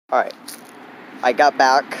Alright, I got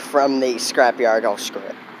back from the scrapyard. Oh, screw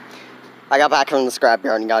it. I got back from the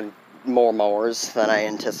scrapyard and got more mowers than I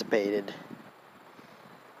anticipated.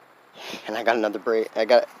 And I got another break. I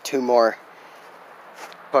got 2 more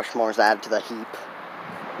push mowers added to the heap.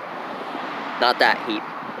 Not that heap.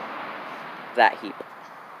 That heap.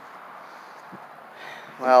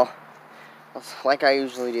 Well, like I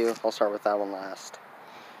usually do, I'll start with that one last.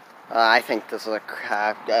 I think this is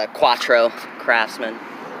a Quattro Craftsman.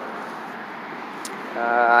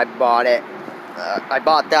 I bought it. I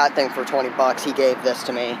bought that thing for 20 bucks. He gave this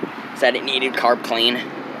to me. Said it needed carb clean.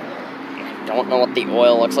 I don't know what the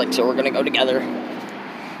oil looks like, so we're gonna go together.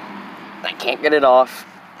 I can't get it off.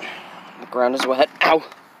 The ground is wet. Ow!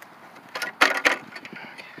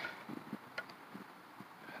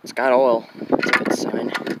 It's got oil. That's a good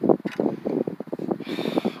sign.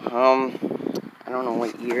 I don't know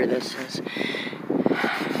what year this is.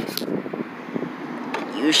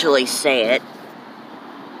 Usually say it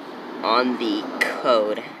on the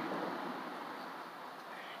code.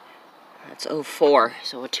 That's 04,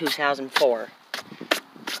 so a 2004.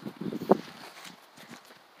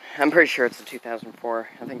 I'm pretty sure it's a 2004.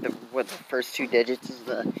 I think the first 2 digits is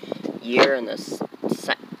the year, and the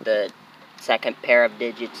second pair of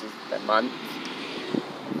digits is the month.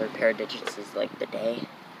 The third pair of digits is like the day.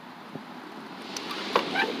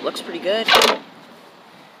 Looks pretty good.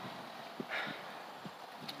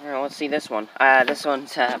 Alright, let's see this one. This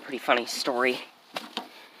one's a pretty funny story.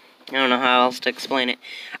 I don't know how else to explain it.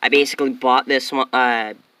 I basically bought this one,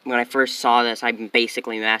 when I first saw this, I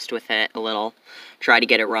basically messed with it a little. Tried to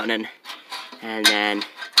get it running. And then,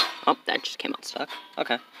 oh, that just came out stuck.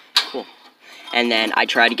 Okay, cool. And then I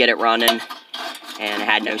tried to get it running, and it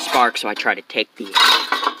had no spark, so I tried to take the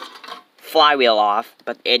flywheel off,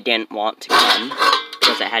 but it didn't want to run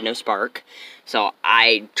because it had no spark. So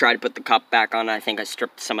I tried to put the cup back on. I think I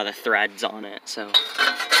stripped some of the threads on it. So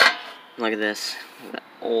look at this. The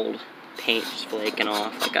old paint just flaking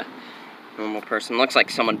off like a normal person. Looks like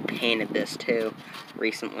someone painted this too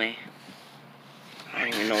recently. I don't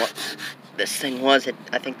even know what this thing was.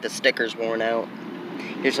 I think the sticker's worn out.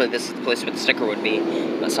 Usually this is the place where the sticker would be,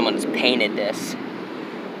 but someone has painted this.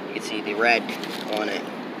 You can see the red on it.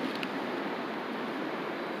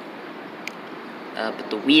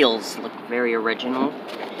 But the wheels look very original.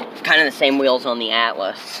 Kind of the same wheels on the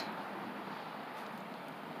Atlas.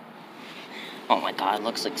 Oh my god, it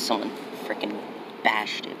looks like someone freaking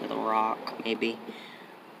bashed it with a rock, maybe.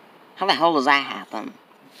 How the hell does that happen?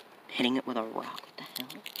 Hitting it with a rock, what the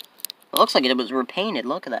hell? It looks like it was repainted,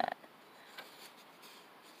 look at that.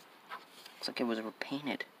 Looks like it was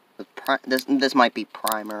repainted. This might be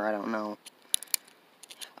primer, I don't know.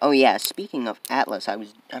 Oh yeah, speaking of Atlas, I'm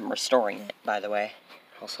restoring it, by the way.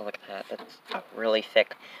 Also look at that, that's a really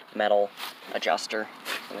thick metal adjuster.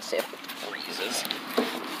 Let me see if it freezes.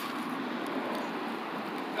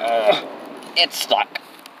 It's stuck.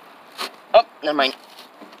 Oh, never mind.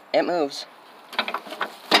 It moves.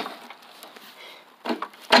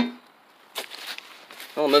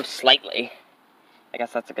 Well, it moves slightly. I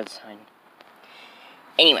guess that's a good sign.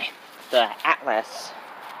 Anyway, the Atlas,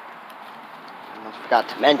 I forgot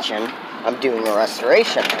to mention, I'm doing a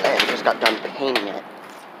restoration on it. I just got done painting it.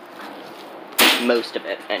 Most of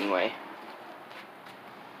it, anyway.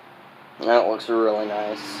 That looks really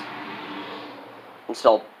nice.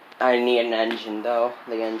 Still, I need an engine, though.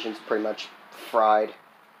 The engine's pretty much fried.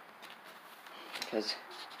 Because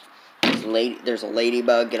there's a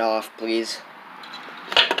ladybug. Get off, please.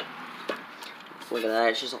 Look at that.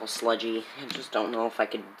 It's just all sludgy. I just don't know if I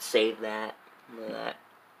could save that. Look at that.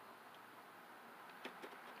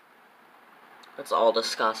 That's all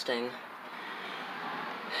disgusting.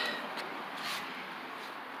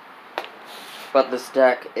 But this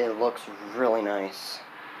deck, it looks really nice.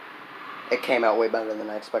 It came out way better than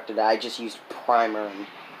I expected. I just used primer and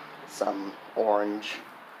some orange.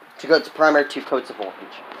 2 coats of primer, 2 coats of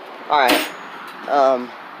orange. Alright.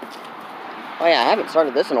 Oh yeah, I haven't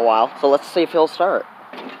started this in a while, so let's see if he'll start.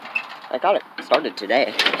 I got it started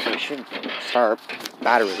today, so it should start.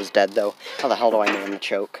 Battery was dead, though. How the hell do I name the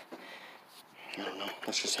choke? I don't know.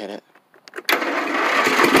 Let's just hit it.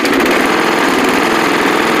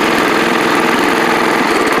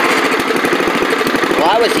 Well,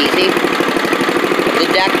 that was easy. The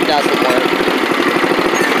deck doesn't work.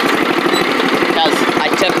 Because I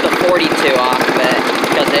took the 42 off of it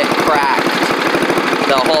because it cracked.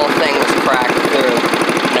 The whole thing was cracked through.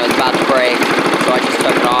 You know, it was about to break. So I just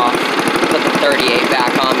took it off. Put the 38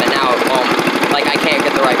 back on, but now it won't. Like, I can't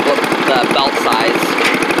get the right belt size.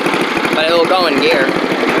 But it'll go in gear.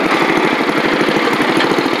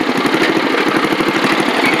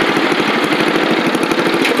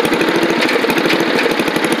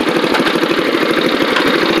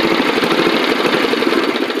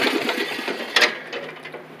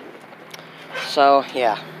 So,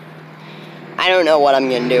 yeah. I don't know what I'm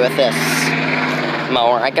going to do with this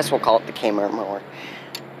mower. I guess we'll call it the Kmart mower.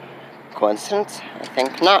 Coincidence? I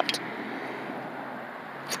think not.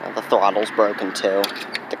 The throttle's broken too.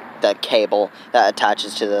 The cable that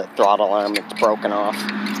attaches to the throttle arm, it's broken off.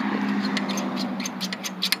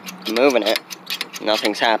 I'm moving it.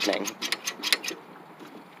 Nothing's happening.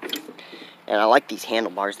 And I like these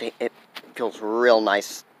handlebars. It feels real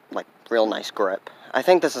nice, like real nice grip. I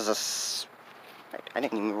think this is I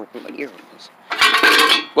didn't even remember what year it was.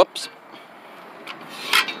 Whoops.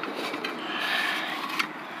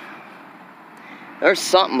 There's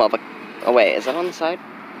something of a... Oh, wait, is that on the side?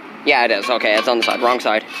 Yeah, it is. Okay, it's on the side. Wrong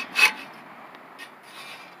side.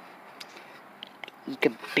 You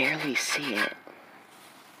can barely see it.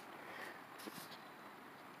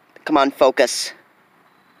 Come on, focus.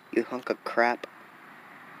 You hunk of crap.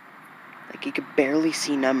 Like, you could barely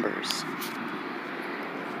see numbers.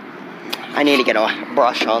 I need to get a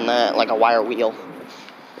brush on that, like a wire wheel.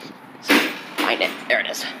 Find it. There it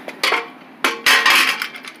is.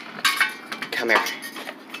 Come here.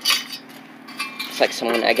 It's like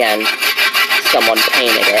someone painted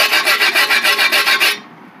it.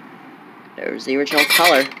 There's the original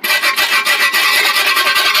color.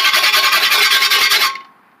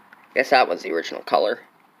 Guess that was the original color.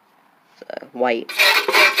 It's white.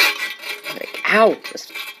 Like, ow! This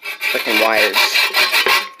freaking wires.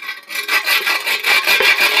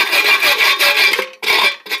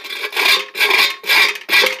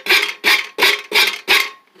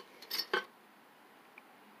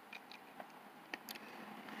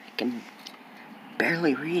 I can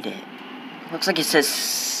barely read it. Looks like it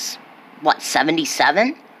says, what,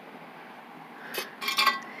 77?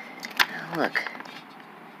 Look.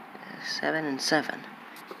 7 and 7.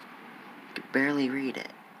 I can barely read it.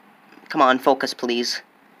 Come on, focus, please.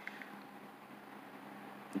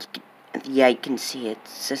 Yeah, you can see it. It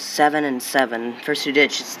says 7 and 7. First two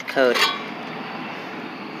digits, the code.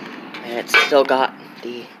 And it's still got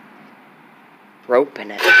the rope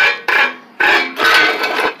in it.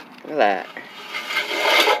 Look at that.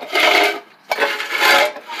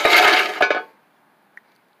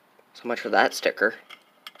 So much for that sticker.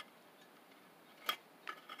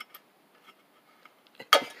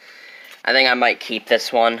 I think I might keep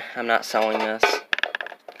this one. I'm not selling this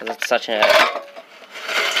because it's such an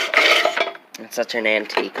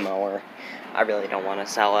antique mower. I really don't want to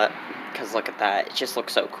sell it because look at that. It just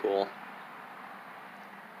looks so cool.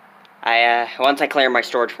 Once I clear my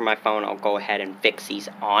storage for my phone, I'll go ahead and fix these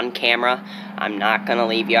on camera. I'm not gonna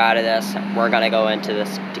leave you out of this. We're gonna go into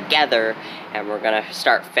this together, and we're gonna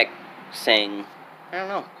start fixing. I don't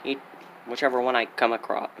know, whichever one I come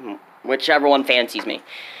across, whichever one fancies me.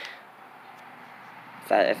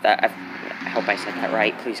 I hope I said that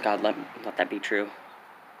right. Please, God, let that be true.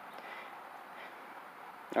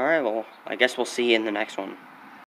 Alright, well, I guess we'll see you in the next one.